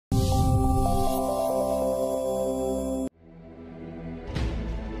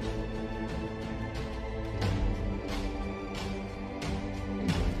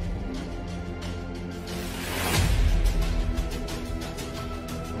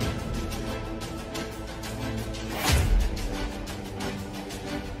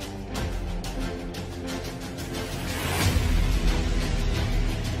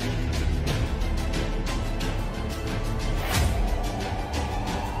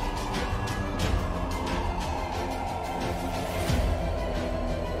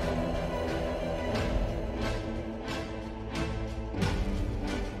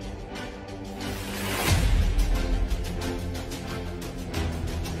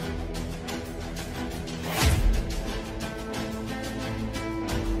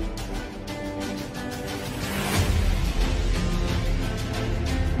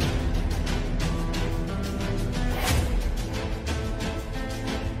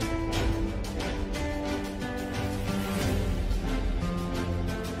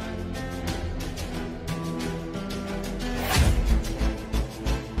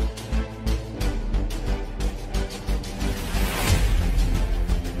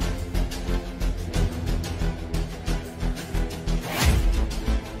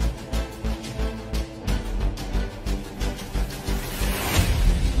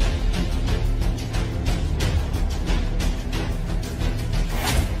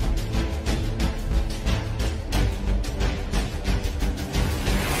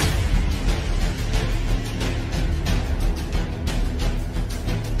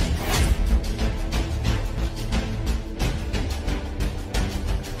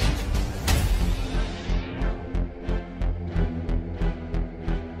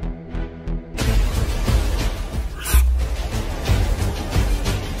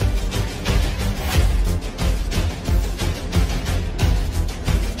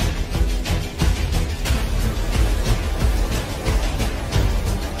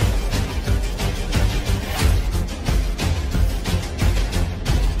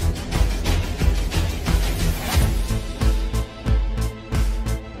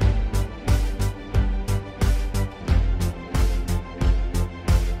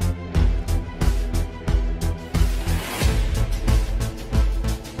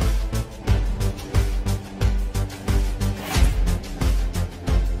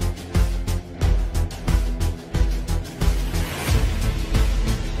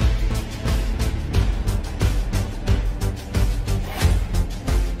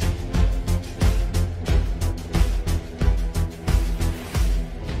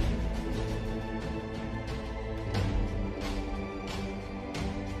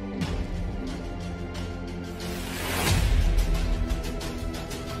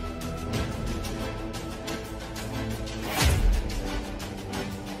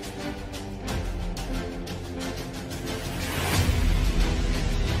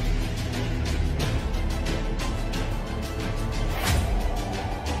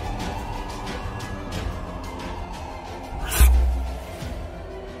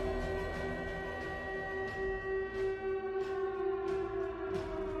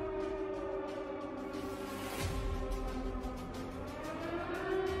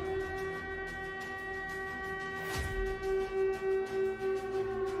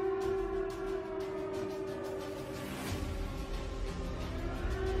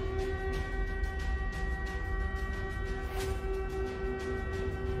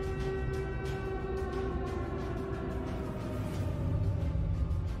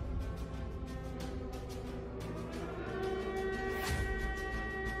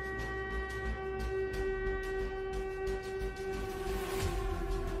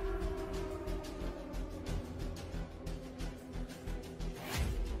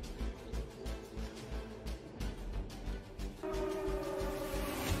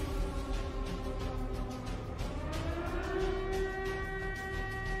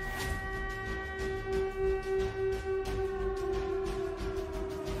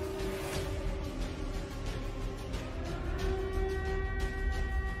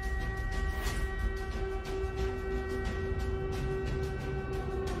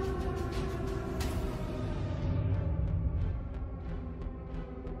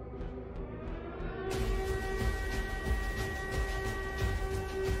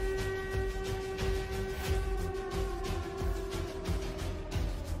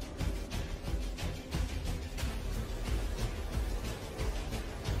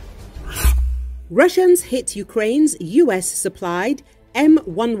Russians hit Ukraine's US-supplied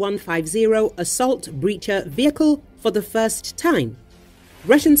M1150 assault breacher vehicle for the first time.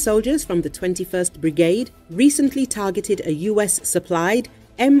 Russian soldiers from the 21st Brigade recently targeted a US-supplied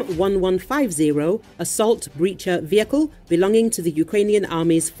M1150 assault breacher vehicle belonging to the Ukrainian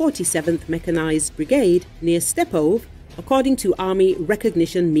Army's 47th Mechanized Brigade near Stepov, according to Army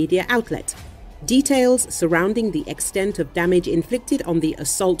recognition media outlet. Details surrounding the extent of damage inflicted on the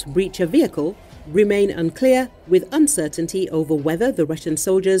assault breacher vehicle remain unclear, with uncertainty over whether the Russian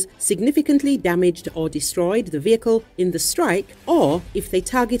soldiers significantly damaged or destroyed the vehicle in the strike or if they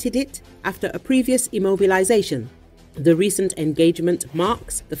targeted it after a previous immobilization. The recent engagement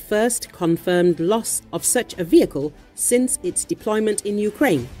marks the first confirmed loss of such a vehicle since its deployment in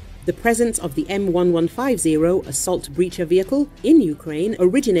Ukraine. The presence of the M1150 assault breacher vehicle in Ukraine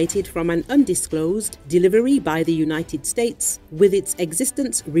originated from an undisclosed delivery by the United States, with its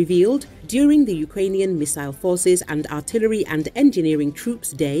existence revealed during the Ukrainian Missile Forces and Artillery and Engineering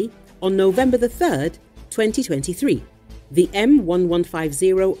Troops Day on November 3, 2023. The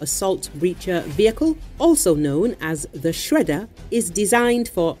M1150 assault breacher vehicle, also known as the Shredder, is designed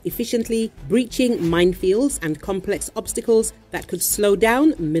for efficiently breaching minefields and complex obstacles that could slow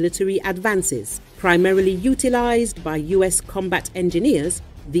down military advances. Primarily utilized by US combat engineers,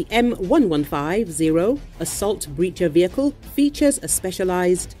 the M1150 assault breacher vehicle features a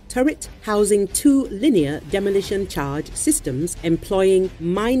specialized turret housing two linear demolition charge systems employing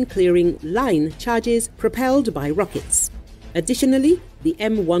mine-clearing line charges propelled by rockets. Additionally, the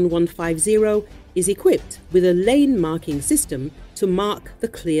M1150 is equipped with a lane marking system to mark the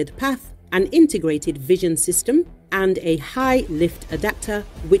cleared path, an integrated vision system, and a high lift adapter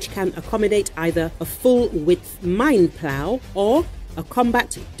which can accommodate either a full-width mine plow or a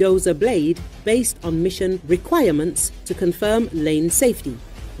combat dozer blade based on mission requirements to confirm lane safety.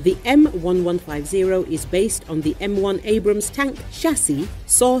 The M1150 is based on the M1 Abrams tank chassis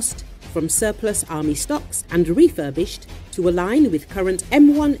sourced from surplus Army stocks and refurbished to align with current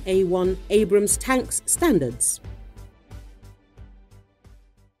M1A1 Abrams tanks standards.